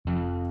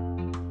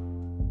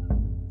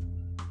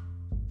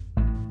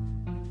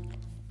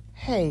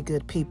Hey,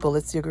 good people,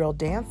 it's your girl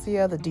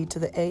Dancia, the D to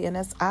the A N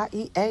S I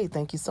E A.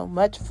 Thank you so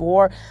much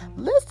for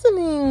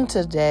listening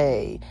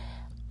today.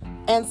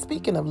 And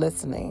speaking of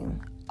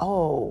listening,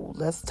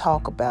 let's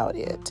talk about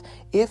it.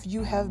 If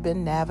you have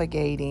been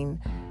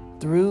navigating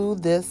through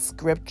this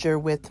scripture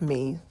with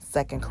me,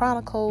 2nd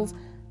Chronicles,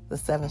 the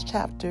 7th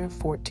chapter,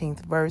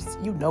 14th verse,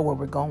 you know where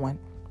we're going.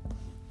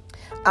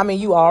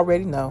 You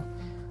already know.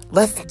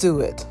 Let's do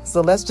it.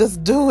 So let's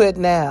just do it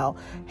now.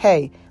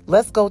 Hey,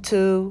 let's go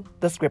to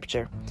the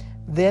scripture.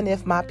 Then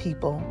if my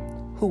people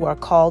who are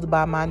called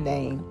by my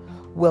name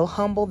will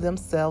humble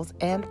themselves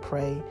and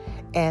pray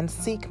and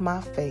seek my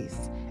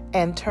face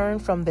and turn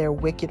from their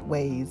wicked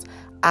ways,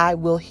 I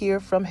will hear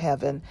from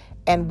heaven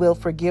and will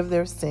forgive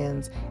their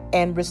sins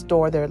and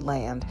restore their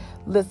land.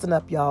 Listen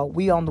up, y'all.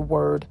 We on the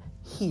word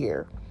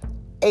hear.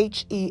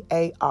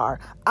 H-E-A-R.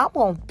 I'm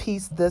going to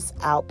piece this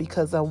out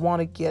because I want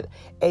to get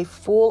a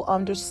full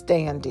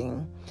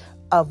understanding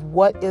of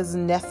what is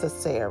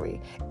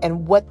necessary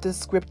and what this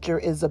scripture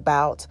is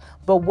about,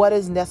 but what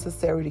is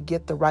necessary to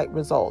get the right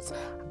results.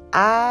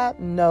 I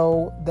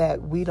know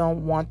that we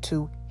don't want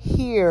to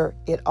hear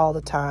it all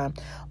the time,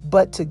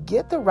 but to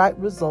get the right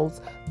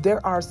results,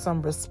 there are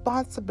some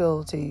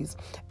responsibilities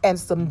and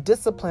some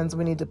disciplines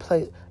we need to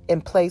put in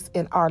place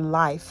in our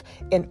life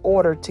in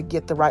order to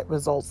get the right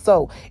results.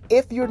 So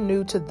if you're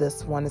new to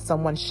this one and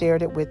someone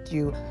shared it with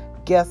you,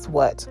 guess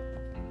what?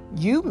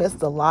 You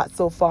missed a lot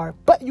so far,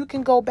 but you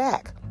can go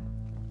back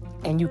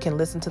and you can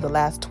listen to the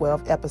last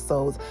 12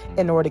 episodes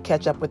in order to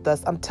catch up with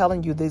us. I'm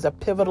telling you, these are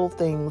pivotal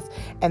things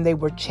and they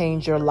will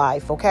change your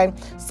life, okay?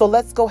 So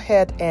let's go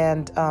ahead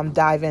and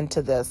dive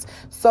into this.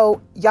 So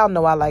y'all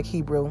know I like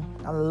Hebrew.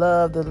 I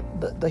love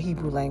the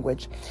Hebrew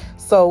language.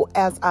 So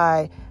as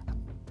I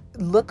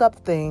look up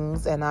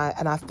things and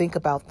I think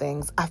about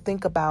things, I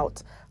think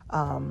about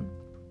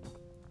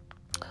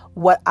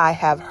what I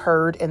have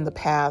heard in the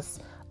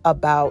past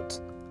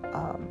about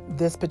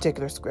this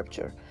particular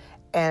scripture.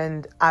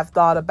 And I've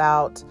thought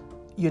about,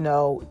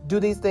 do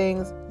these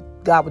things,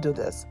 God would do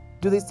this.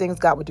 Do these things,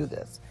 God would do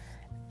this.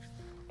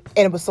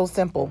 And it was so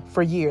simple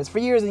for years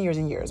and years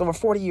and years, over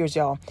 40 years,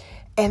 y'all.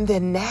 And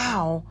then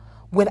now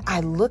when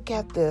I look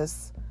at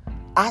this,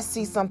 I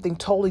see something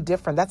totally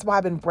different. That's why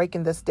I've been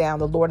breaking this down.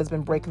 The Lord has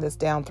been breaking this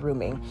down through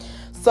me.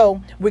 So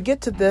we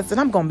get to this,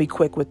 and I'm going to be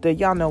quick with it.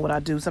 Y'all know what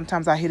I do.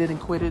 Sometimes I hit it and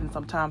quit it, and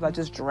sometimes I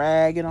just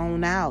drag it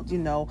on out,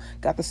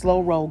 got the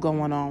slow roll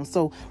going on.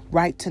 So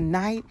right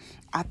tonight,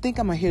 I think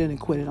I'm going to hit it and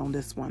quit it on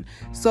this one.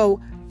 So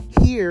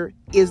here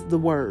is the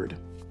word.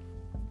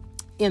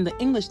 In the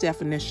English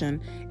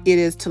definition, it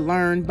is to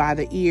learn by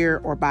the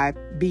ear or by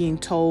being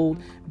told,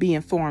 be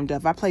informed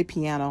of. I play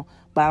piano,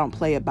 but I don't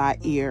play it by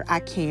ear.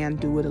 I can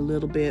do it a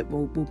little bit,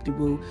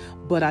 whoop-de-woo,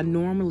 but I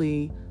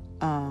normally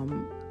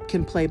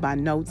can play by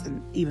notes,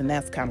 and even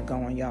that's kind of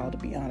going, y'all, to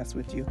be honest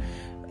with you.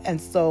 And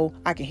so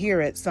I can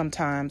hear it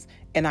sometimes,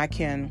 and I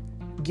can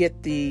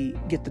get the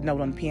note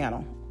on the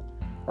piano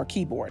or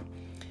keyboard.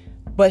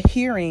 But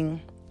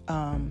hearing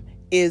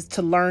is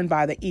to learn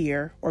by the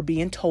ear or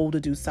being told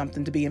to do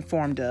something, to be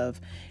informed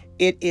of.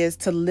 It is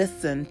to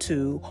listen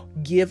to,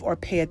 give or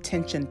pay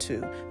attention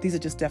to. These are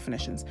just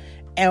definitions.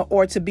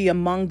 Or to be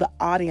among the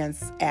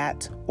audience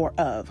at or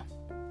of.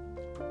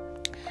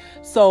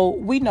 So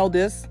we know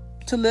this,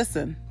 to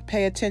listen,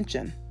 pay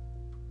attention,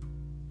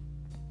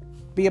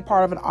 be a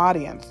part of an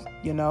audience.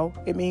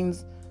 It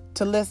means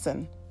to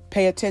listen,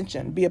 pay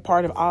attention, be a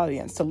part of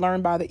audience, to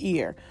learn by the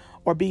ear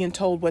or being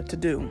told what to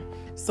do.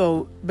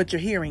 So, but you're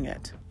hearing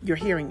it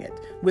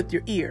with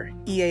your ear,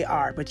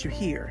 E-A-R, but you're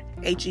here,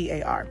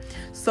 H-E-A-R.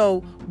 So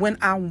when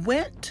I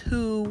went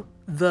to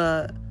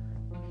the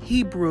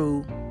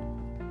Hebrew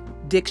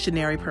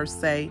dictionary per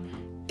se,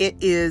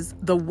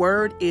 the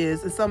word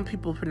is, and some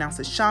people pronounce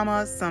it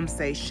Shama, some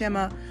say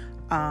Shema.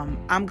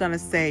 I'm going to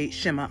say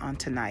Shema on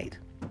tonight.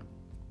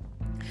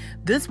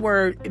 This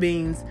word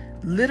means,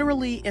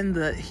 literally in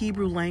the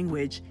Hebrew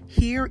language,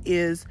 hear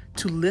is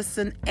to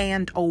listen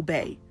and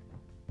obey.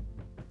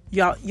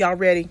 Y'all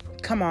ready?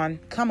 Come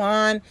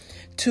on.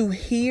 To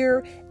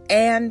hear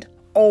and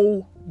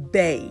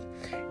obey.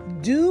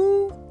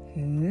 Do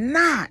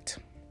not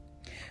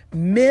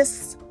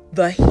miss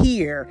the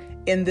hear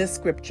in this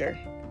scripture.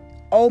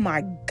 Oh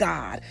my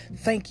God.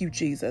 Thank you,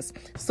 Jesus.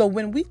 So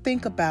when we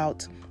think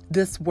about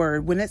this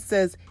word, when it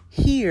says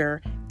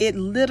hear, it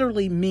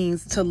literally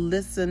means to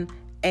listen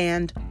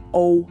and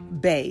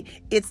obey.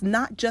 It's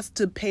not just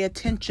to pay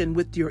attention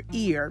with your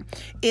ear.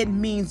 It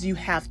means you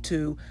have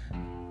to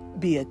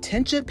pay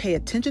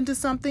attention to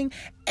something,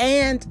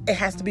 and it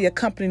has to be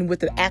accompanied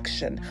with an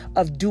action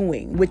of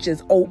doing, which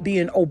is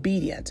being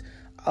obedient.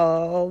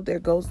 Oh, there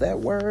goes that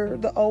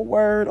word, the old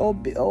word,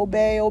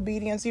 obey,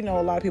 obedience. A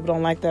lot of people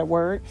don't like that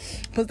word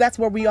because that's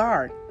where we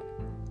are.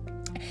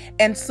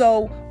 And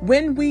so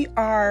when we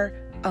are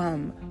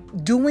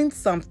doing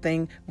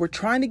something, we're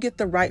trying to get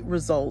the right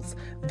results,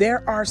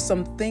 there are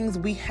some things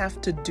we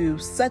have to do,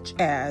 such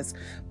as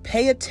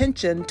Pay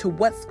attention to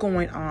what's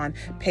going on.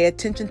 Pay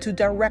attention to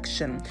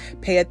direction.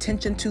 Pay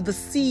attention to the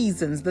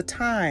seasons, the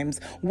times,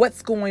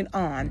 what's going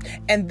on.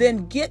 And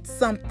then get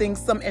some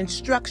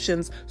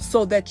instructions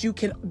so that you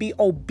can be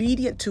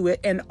obedient to it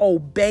and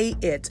obey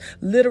it.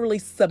 Literally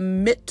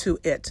submit to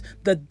it.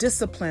 The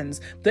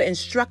disciplines, the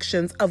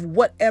instructions of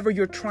whatever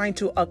you're trying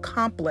to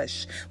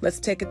accomplish. Let's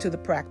take it to the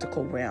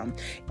practical realm.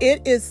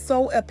 It's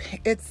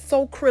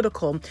so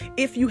critical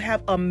if you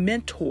have a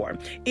mentor,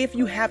 if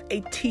you have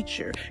a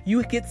teacher,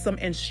 you get some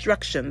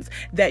instructions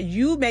that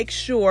you make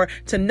sure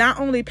to not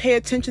only pay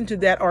attention to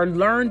that or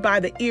learn by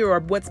the ear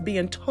of what's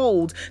being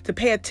told, to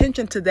pay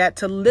attention to that,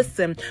 to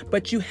listen,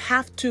 but you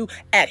have to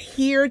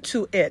adhere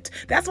to it.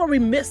 That's where we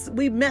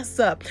mess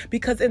up,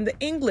 because in the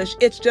English,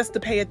 it's just to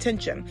pay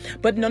attention.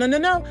 But no.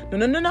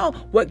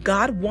 What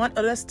God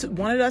wanted us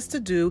to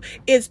do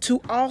is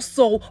to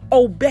also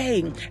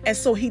obey. And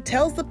so he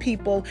tells the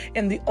people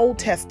in the Old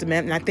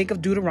Testament, and I think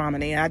of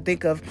Deuteronomy, and I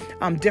think of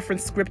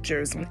different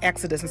scriptures,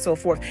 Exodus and so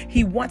forth.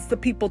 He wants the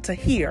people to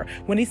hear.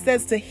 When he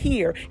says to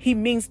hear, he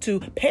means to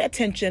pay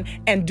attention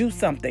and do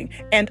something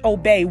and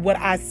obey what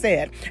I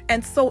said.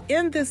 And so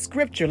in this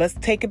scripture, let's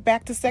take it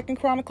back to 2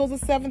 Chronicles,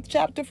 the 7th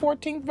chapter,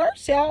 14th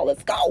verse, y'all.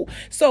 Let's go.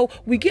 So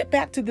we get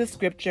back to this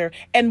scripture,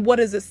 and what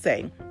does it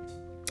say?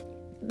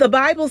 The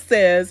Bible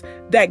says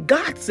that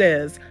God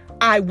says,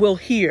 I will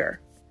hear.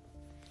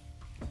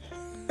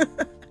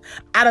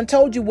 I done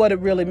told you what it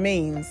really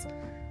means.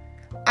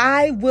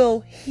 I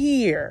will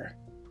hear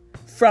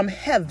from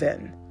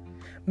heaven,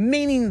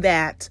 meaning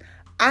that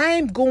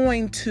I'm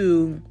going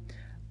to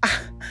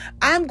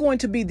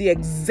be the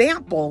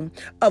example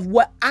of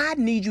what I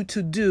need you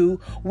to do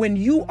when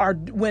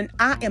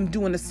I am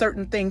doing a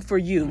certain thing for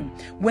you.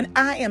 When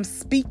I am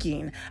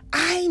speaking,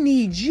 I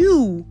need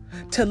you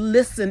to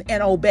listen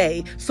and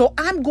obey. So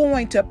I'm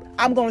going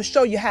to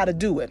show you how to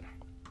do it.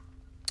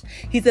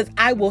 He says,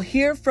 I will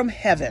hear from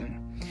heaven,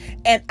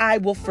 and I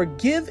will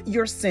forgive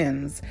your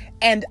sins,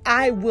 and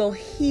I will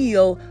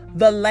heal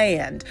the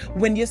land.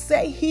 When you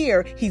say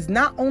here, he's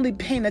not only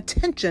paying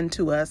attention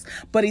to us,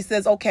 but he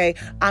says, okay,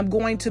 I'm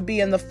going to be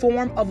in the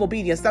form of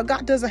obedience. Now,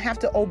 God doesn't have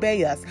to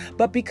obey us,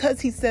 but because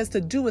he says to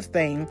do a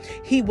thing,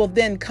 he will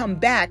then come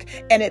back,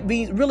 and it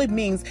really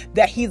means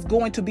that he's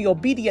going to be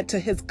obedient to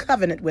his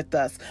covenant with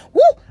us.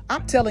 Woo!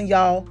 I'm telling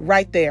y'all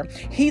right there,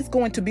 he's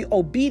going to be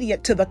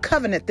obedient to the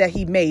covenant that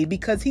he made,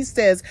 because he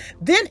says,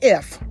 then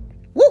if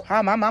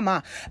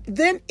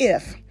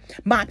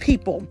my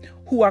people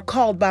who are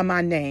called by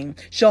my name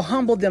shall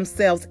humble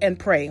themselves and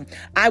pray,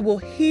 I will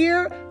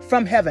hear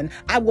from heaven.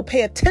 I will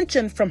pay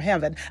attention from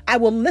heaven. I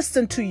will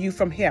listen to you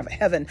from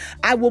heaven.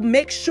 I will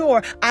make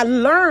sure I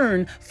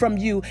learn from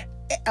you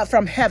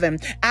from heaven.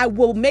 I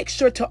will make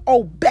sure to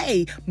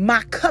obey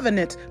my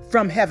covenant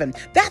from heaven.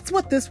 That's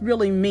what this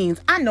really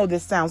means. I know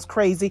this sounds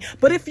crazy,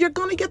 but if you're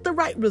going to get the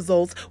right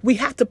results, we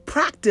have to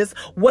practice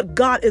what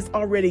God is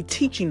already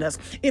teaching us.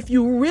 If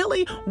you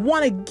really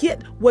want to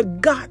get what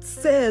God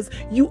says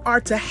you are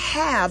to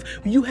have,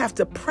 you have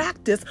to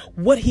practice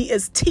what he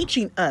is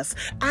teaching us.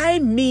 I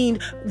mean,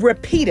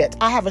 repeat it.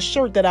 I have a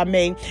shirt that I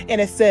made,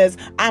 and it says,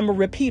 I'm a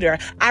repeater.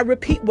 I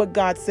repeat what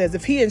God says.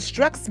 If he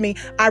instructs me,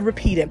 I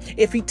repeat it.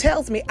 If he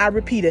tells me, I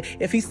repeat it.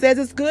 If he says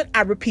it's good,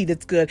 I repeat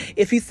it's good.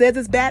 If he says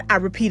it's bad, I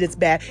repeat it's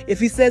bad. If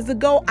he says to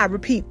go, I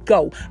repeat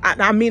go.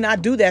 I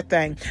do that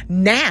thing.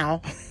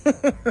 Now,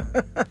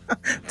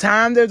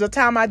 there's a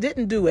time I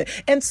didn't do it.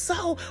 And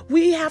so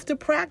we have to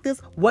practice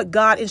what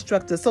God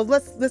instructs us. So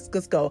let's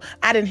just go.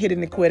 I didn't hit it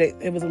and quit it.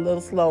 It was a little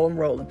slow and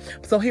rolling.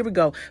 So here we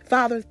go.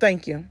 Father,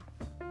 thank you.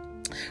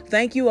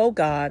 Thank you, oh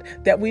God,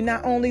 that we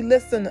not only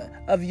listen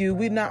of you,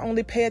 we not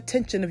only pay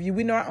attention of you,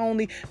 we not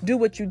only do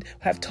what you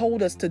have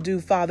told us to do,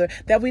 Father,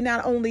 that we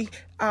not only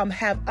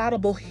have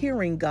audible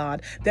hearing,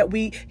 God, that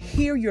we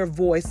hear your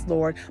voice,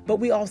 Lord, but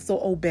we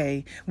also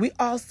obey. We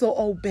also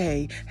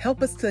obey.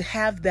 Help us to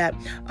have that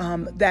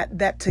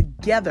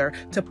together,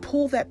 to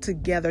pull that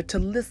together, to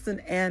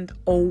listen and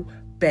obey.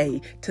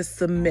 To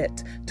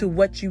submit to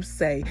what you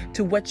say,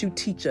 to what you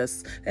teach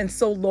us. And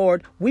so,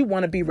 Lord, we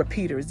want to be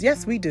repeaters.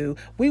 Yes, we do.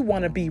 We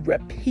want to be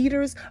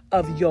repeaters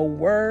of your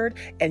word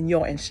and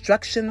your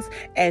instructions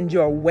and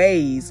your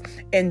ways.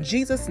 In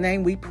Jesus'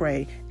 name we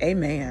pray.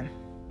 Amen.